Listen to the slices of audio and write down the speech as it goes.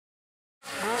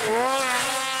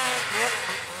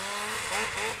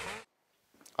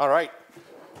All right,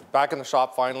 back in the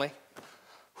shop finally.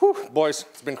 Whew, boys,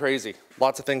 it's been crazy.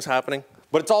 Lots of things happening,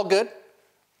 but it's all good.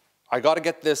 I got to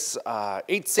get this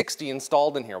 860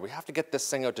 installed in here. We have to get this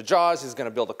thing out to Jaws. He's going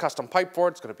to build a custom pipe for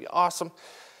it. It's going to be awesome.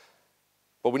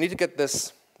 But we need to get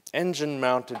this engine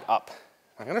mounted up.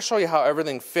 I'm going to show you how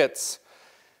everything fits.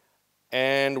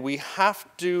 And we have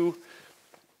to,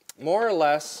 more or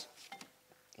less,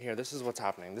 here, this is what's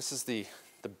happening. This is the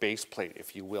base plate,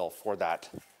 if you will, for that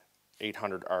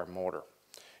 800R motor.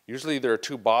 Usually there are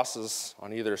two bosses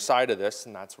on either side of this,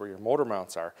 and that's where your motor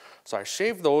mounts are. So I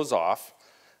shaved those off,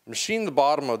 machined the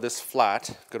bottom of this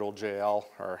flat, good old JL,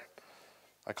 or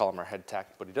I call him our head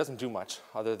tech, but he doesn't do much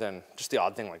other than just the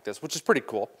odd thing like this, which is pretty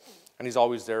cool. And he's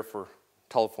always there for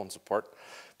telephone support.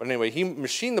 But anyway, he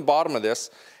machined the bottom of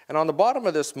this, and on the bottom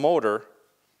of this motor,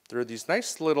 there are these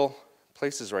nice little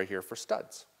places right here for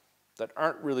studs that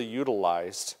aren't really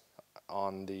utilized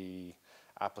on the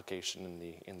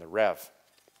application in the Rev.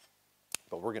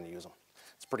 But we're going to use them.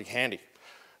 It's pretty handy.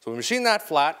 So we machine that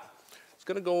flat. It's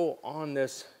going to go on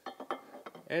this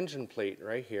engine plate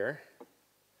right here.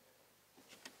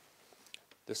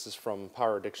 This is from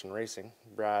Power Addiction Racing.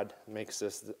 Brad makes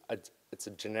this, it's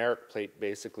a generic plate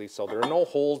basically, so there are no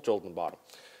holes drilled in the bottom.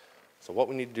 So what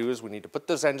we need to do is we need to put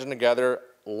this engine together,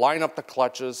 line up the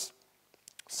clutches,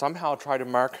 somehow try to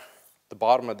mark the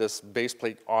bottom of this base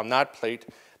plate on that plate,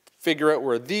 figure out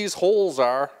where these holes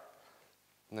are,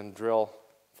 and then drill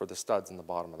for the studs in the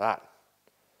bottom of that.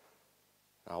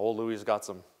 Now old Louie's got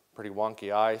some pretty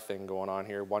wonky eye thing going on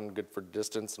here, one good for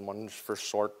distance and one for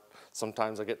short.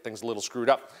 Sometimes I get things a little screwed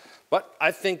up, but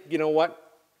I think, you know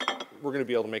what, we're going to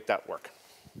be able to make that work.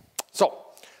 So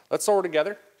let's sew it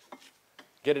together,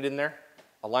 get it in there,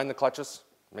 align the clutches,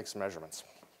 make some measurements.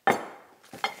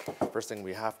 First thing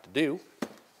we have to do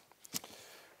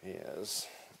is,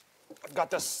 I've got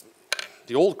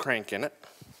the old crank in it,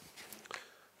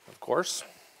 of course,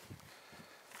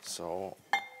 so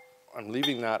I'm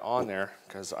leaving that on there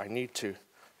because I need to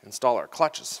install our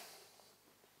clutches.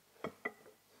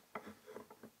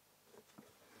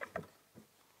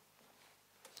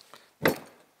 That's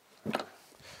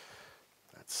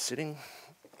sitting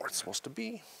where it's supposed to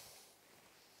be.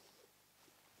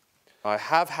 I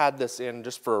have had this in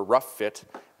just for a rough fit,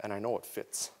 and I know it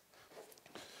fits.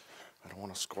 I don't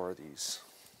want to score these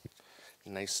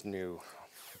nice new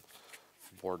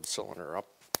board cylinder up.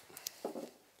 I'm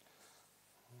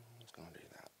just going to do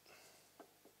that.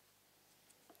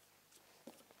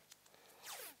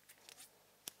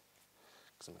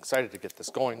 Because I'm excited to get this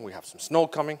going. We have some snow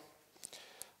coming.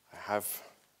 I have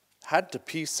had to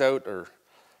piece out or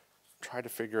try to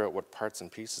figure out what parts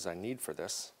and pieces I need for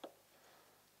this.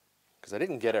 Because I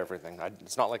didn't get everything.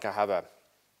 It's not like I have a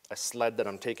sled that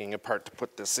I'm taking apart to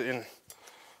put this in,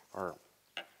 or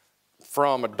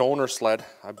from a donor sled.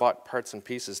 I bought parts and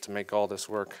pieces to make all this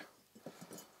work.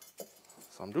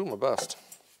 So I'm doing my best.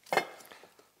 There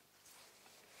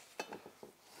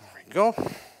we go.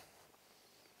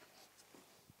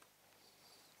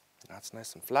 That's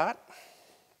nice and flat.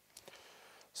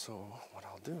 So what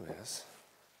I'll do is,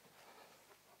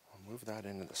 I'll move that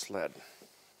into the sled.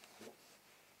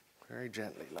 Very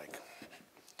gently, like.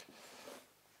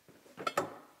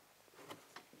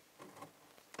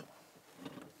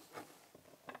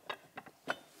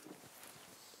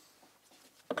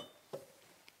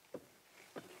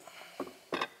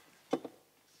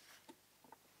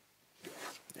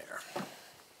 There.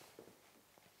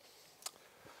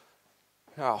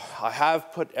 Now, I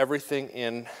have put everything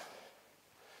in.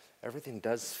 Everything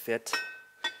does fit.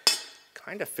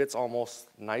 Kind of fits almost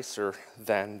nicer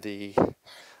than the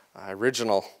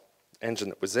original engine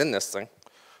that was in this thing.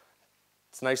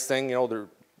 It's a nice thing, you know,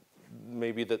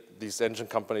 maybe that these engine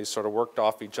companies sort of worked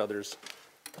off each other's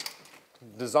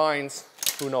designs,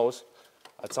 who knows,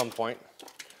 at some point.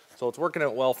 So it's working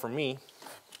out well for me.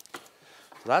 So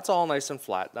that's all nice and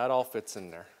flat. That all fits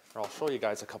in there. I'll show you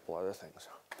guys a couple other things.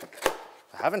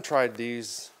 I haven't tried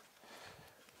these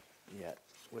yet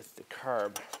with the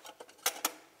carb.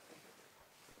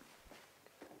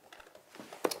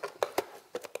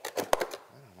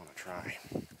 Try.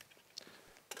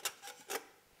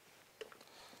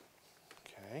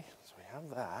 Okay, so we have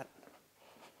that.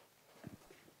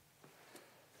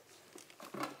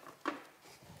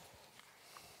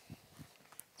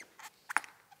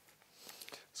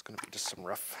 It's going to be just some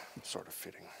rough sort of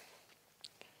fitting.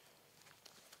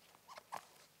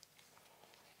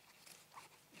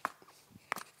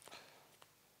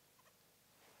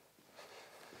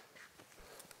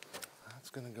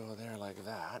 That's going to go there like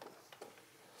that.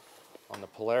 On the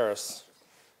Polaris,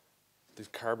 these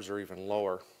carbs are even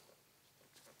lower.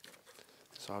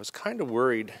 So I was kind of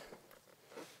worried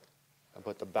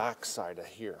about the back side of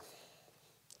here.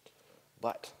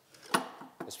 But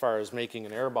as far as making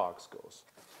an airbox goes,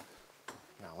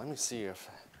 now let me see if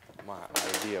my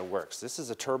idea works. This is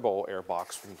a turbo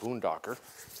airbox from Boondocker.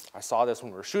 I saw this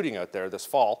when we were shooting out there this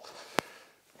fall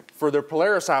for their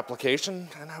Polaris application,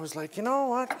 and I was like, you know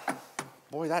what?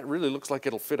 Boy, that really looks like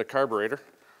it'll fit a carburetor.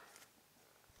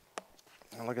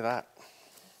 And look at that.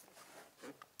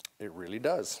 It really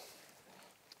does.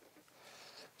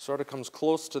 Sort of comes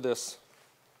close to this.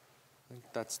 I think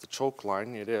that's the choke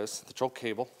line. It is, the choke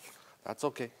cable. That's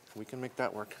okay. We can make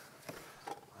that work.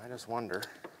 I just wonder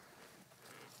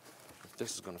if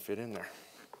this is going to fit in there.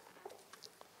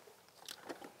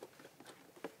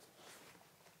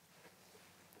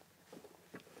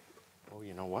 Oh,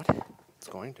 you know what? It's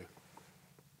going to.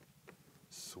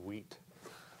 Sweet.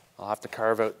 I'll have to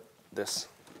carve out this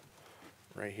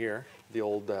right here, the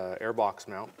old airbox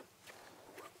mount.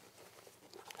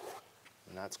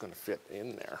 And that's going to fit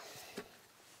in there.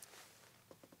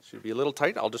 Should be a little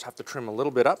tight. I'll just have to trim a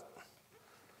little bit up.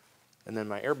 And then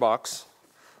my airbox,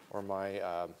 or my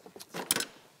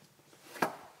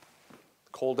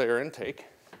cold air intake,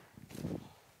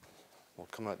 will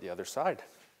come out the other side.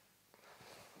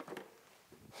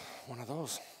 One of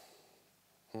those.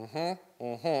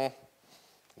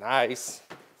 Nice.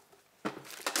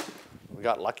 We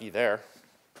got lucky there.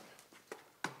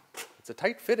 It's a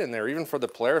tight fit in there, even for the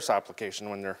Polaris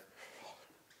application when they're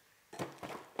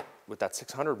with that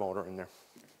 600 motor in there.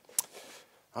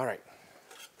 All right.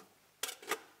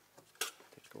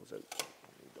 Take those out.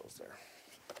 Leave those there.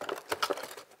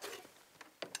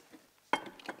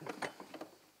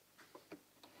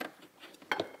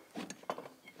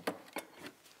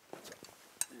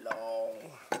 Long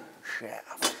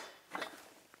shaft.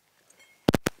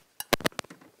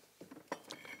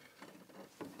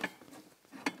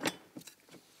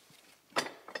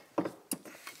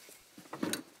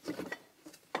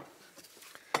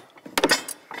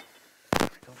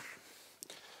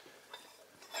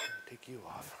 Take you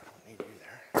off. I don't need you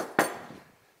there.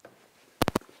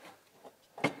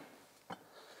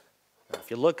 Now,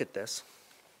 if you look at this,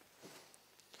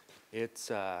 it's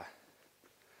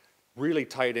really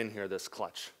tight in here, this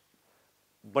clutch.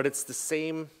 But it's the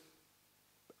same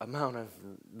amount of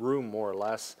room, more or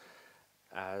less,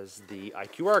 as the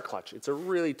IQR clutch. It's a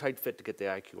really tight fit to get the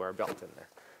IQR belt in there.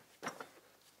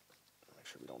 Make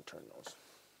sure we don't turn those.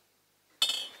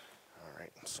 All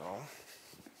right, so.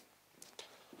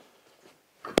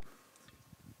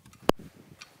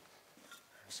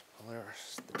 There's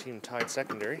Polaris, the team tied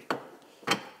secondary.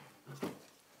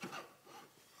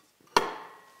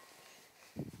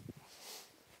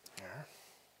 There.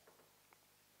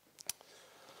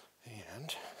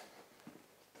 And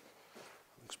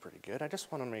looks pretty good. I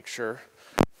just want to make sure,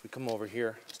 if we come over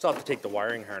here, still have to take the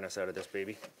wiring harness out of this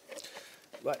baby.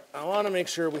 But I want to make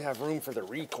sure we have room for the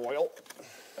recoil.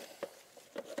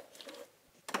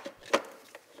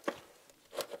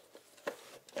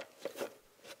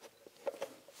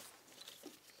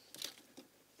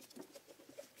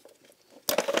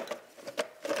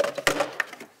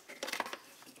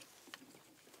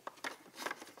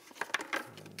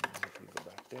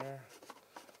 There,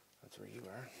 that's where you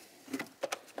are.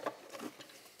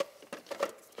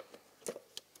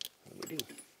 What do we do?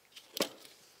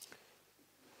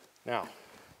 Now,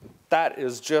 that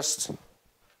is just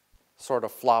sort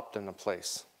of flopped into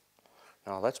place.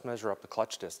 Now let's measure up the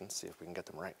clutch distance, see if we can get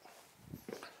them right.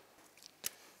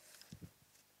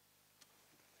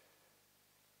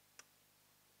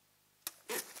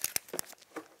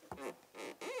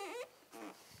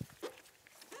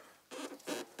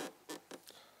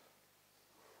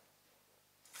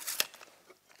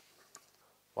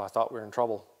 Well, I thought we were in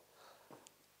trouble.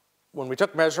 When we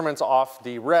took measurements off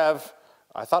the rev,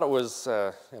 I thought it was,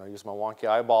 use my wonky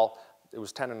eyeball, it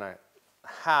was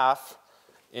 10.5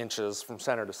 inches from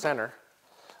center to center,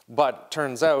 but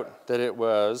turns out that it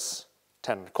was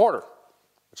 10.25,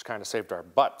 which kind of saved our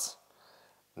butts.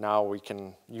 Now we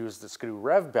can use the Skidoo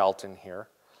rev belt in here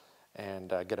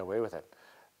and get away with it.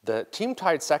 The team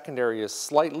tied secondary is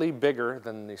slightly bigger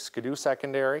than the Skidoo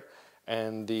secondary,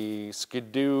 and the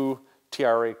Skidoo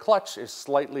TRA clutch is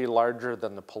slightly larger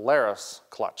than the Polaris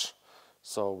clutch.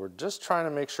 So we're just trying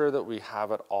to make sure that we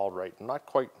have it all right. I'm not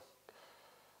quite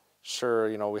sure,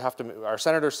 we have to, our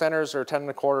centers are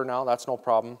 10.25 now, that's no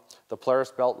problem. The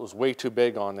Polaris belt was way too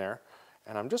big on there.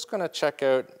 And I'm just gonna check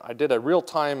out, I did a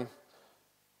real-time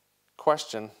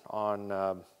question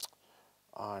on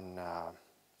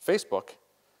Facebook,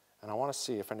 and I wanna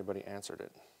see if anybody answered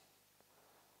it.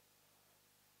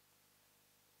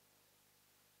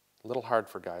 A little hard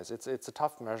for guys. It's a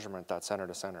tough measurement, that center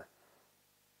to center.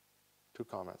 2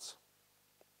 comments.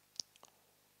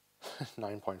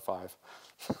 9.5.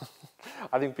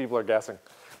 I think people are guessing.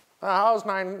 How's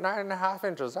 9.5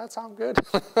 inches? That sound good?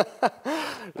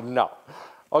 No.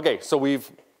 Okay, so we've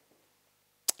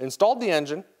installed the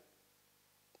engine.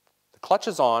 The clutch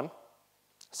is on.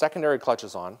 Secondary clutch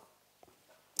is on.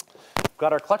 We've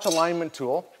got our clutch alignment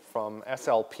tool from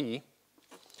SLP.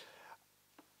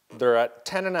 They're at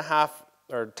 10.5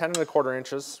 or 10.25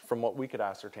 inches from what we could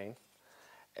ascertain.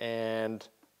 And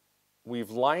we've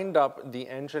lined up the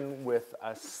engine with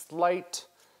a slight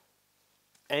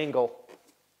angle,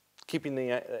 keeping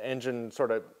the engine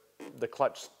sort of, the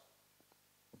clutch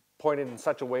pointed in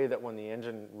such a way that when the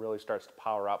engine really starts to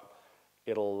power up,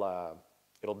 it'll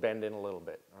bend in a little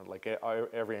bit, like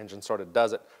every engine sort of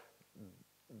does it.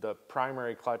 The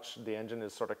primary clutch, the engine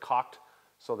is sort of cocked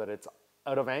so that it's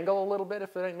out of angle a little bit,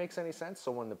 if that makes any sense.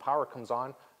 So when the power comes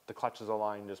on, the clutch is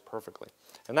aligned just perfectly.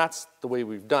 And that's the way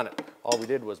we've done it. All we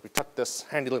did was we took this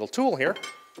handy little tool here,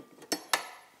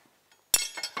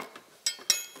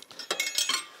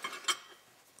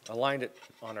 aligned it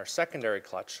on our secondary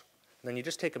clutch, and then you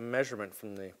just take a measurement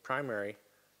from the primary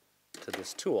to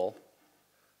this tool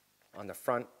on the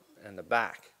front and the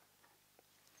back.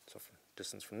 So from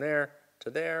distance from there to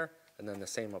there, and then the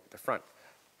same up the front.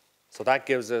 So that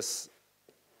gives us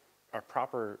our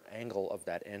proper angle of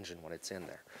that engine when it's in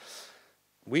there.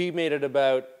 We made it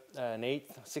about an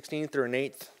 16th or an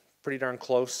 1/8, pretty darn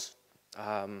close,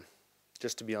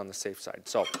 just to be on the safe side.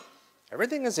 So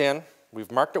everything is in.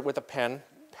 We've marked it with a pen.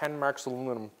 Pen marks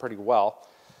aluminum pretty well.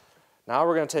 Now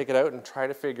we're going to take it out and try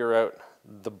to figure out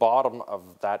the bottom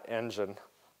of that engine,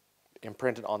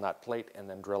 imprint it on that plate, and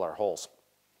then drill our holes.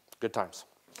 Good times.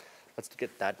 Let's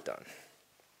get that done.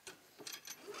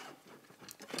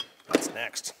 What's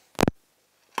next?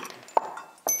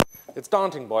 It's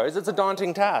daunting, boys. It's a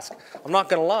daunting task. I'm not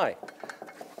going to lie.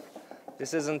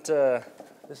 This isn't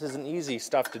easy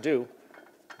stuff to do,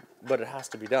 but it has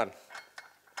to be done.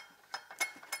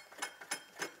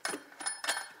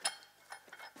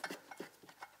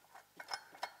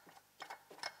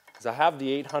 I have the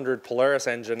 800 Polaris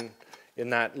engine in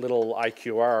that little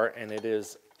IQR, and it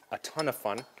is a ton of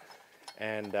fun.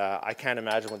 And I can't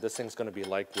imagine what this thing's going to be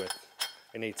like with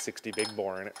an 860 big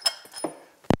bore in it.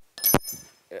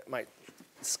 It might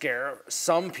scare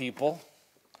some people,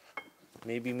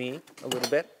 maybe me a little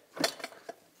bit.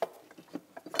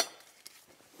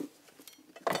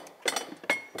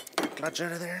 Clutch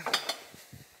out of there.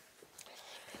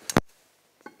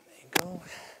 There you go.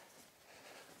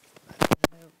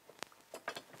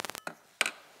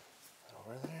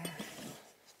 Over there.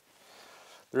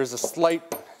 There is a slight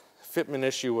fitment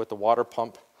issue with the water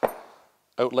pump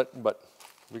outlet, but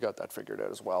we got that figured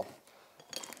out as well.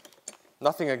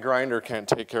 Nothing a grinder can't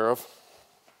take care of.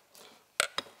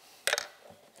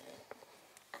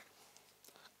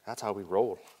 That's how we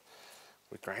roll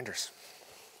with grinders.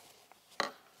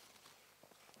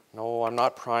 No, I'm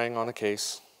not prying on a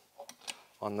case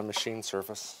on the machine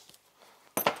surface.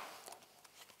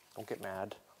 Don't get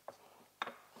mad.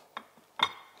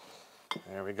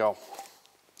 There we go.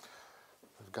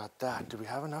 We've got that. Do we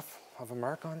have enough of a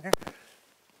mark on there?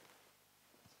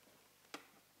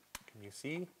 Can you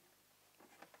see?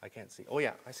 I can't see. Oh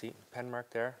yeah, I see. Pen mark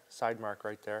there, side mark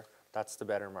right there. That's the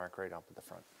better mark right up at the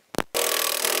front.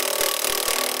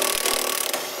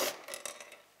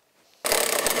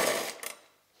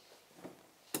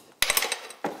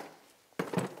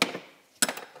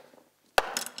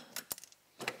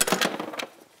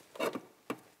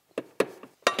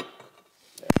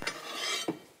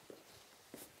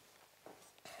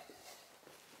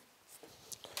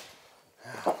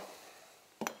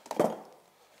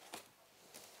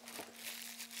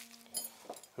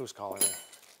 Who's calling me?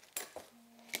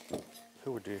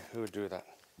 Who would do that?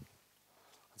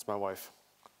 That's my wife.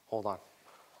 Hold on.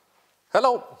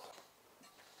 Hello.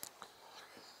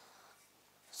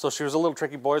 So she was a little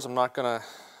tricky, boys. I'm not gonna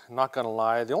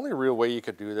lie. The only real way you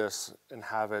could do this and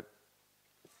have it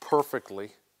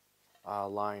perfectly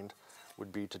lined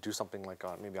would be to do something like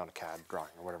maybe on a CAD drawing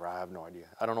or whatever. I have no idea.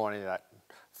 I don't know any of that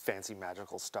fancy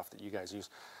magical stuff that you guys use.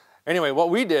 Anyway,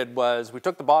 what we did was we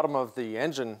took the bottom of the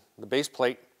engine, the base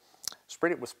plate,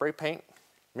 sprayed it with spray paint,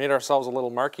 made ourselves a little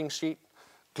marking sheet,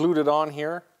 glued it on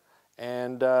here,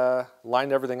 and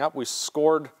lined everything up. We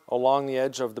scored along the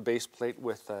edge of the base plate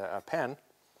with a pen.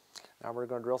 Now we're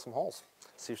going to drill some holes,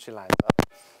 see if she lines up.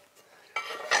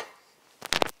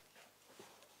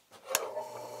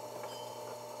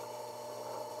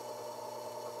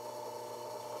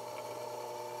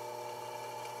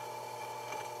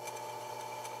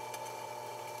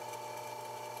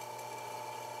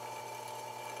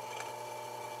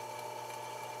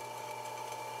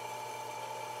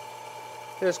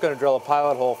 Just going to drill a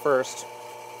pilot hole first.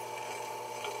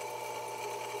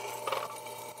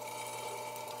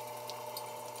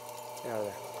 Get out of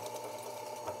there.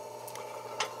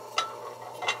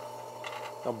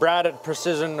 Now Brad at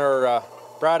Precision, or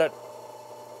Brad at,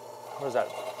 what is that?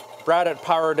 Brad at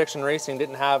Power Addiction Racing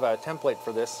didn't have a template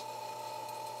for this.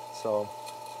 So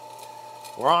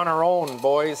we're on our own,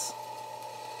 boys.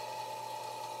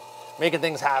 Making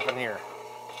things happen here.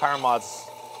 Power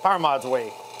Mod's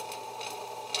way.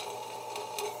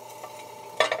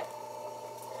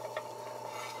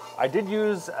 I did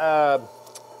use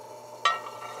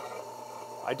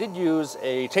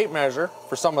a tape measure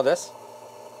for some of this.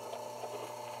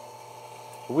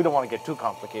 But we don't want to get too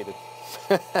complicated.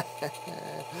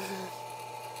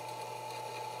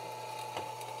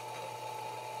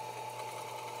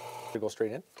 Go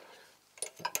straight in.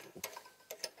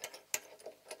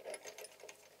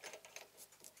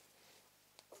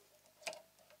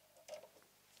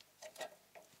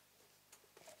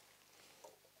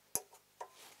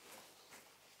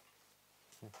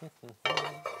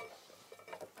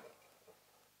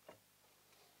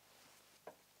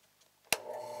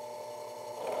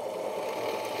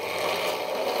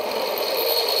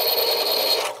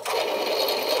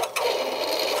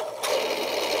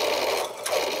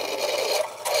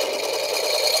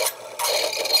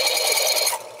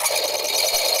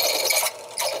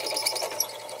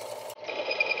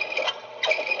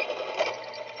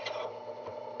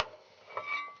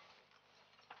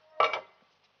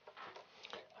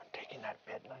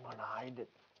 I'm going to hide it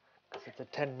because it's a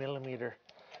 10 millimeter.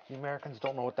 You Americans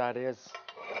don't know what that is.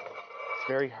 It's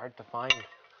very hard to find.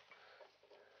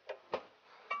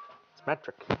 It's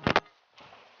metric.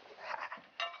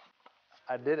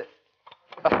 I did it.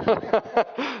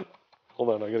 Hold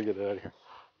on, I got to get it out of here.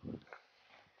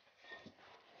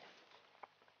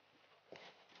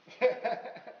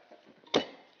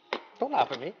 Don't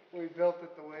laugh at me. We built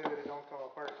it the way that it don't come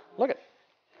apart. Look at it.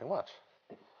 Hey, watch.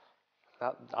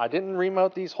 Now, I didn't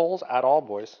remount these holes at all,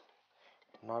 boys.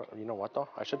 Not, you know what though?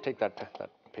 I should take that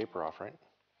paper off, right?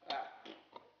 Ah.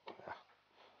 Yeah.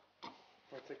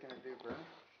 What's it gonna do, burn?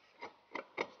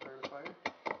 Start a fire?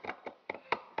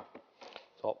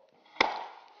 So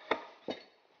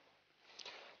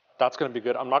that's gonna be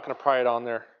good. I'm not gonna pry it on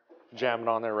there, jam it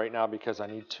on there right now because I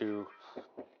need to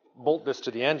bolt this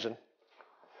to the engine,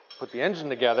 put the engine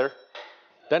together,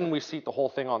 then we seat the whole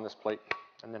thing on this plate,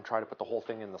 and then try to put the whole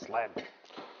thing in the sled.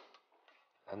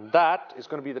 And that is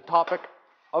going to be the topic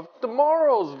of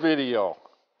tomorrow's video.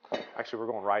 Actually, we're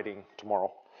going riding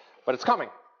tomorrow, but it's coming.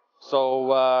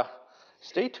 So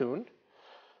stay tuned.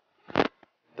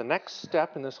 The next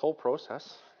step in this whole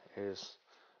process is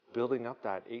building up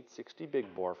that 860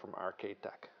 big bore from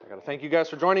RKTek. I got to thank you guys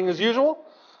for joining as usual.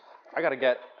 I got to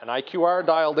get an IQR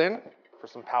dialed in for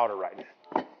some powder riding.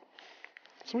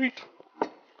 Sweet.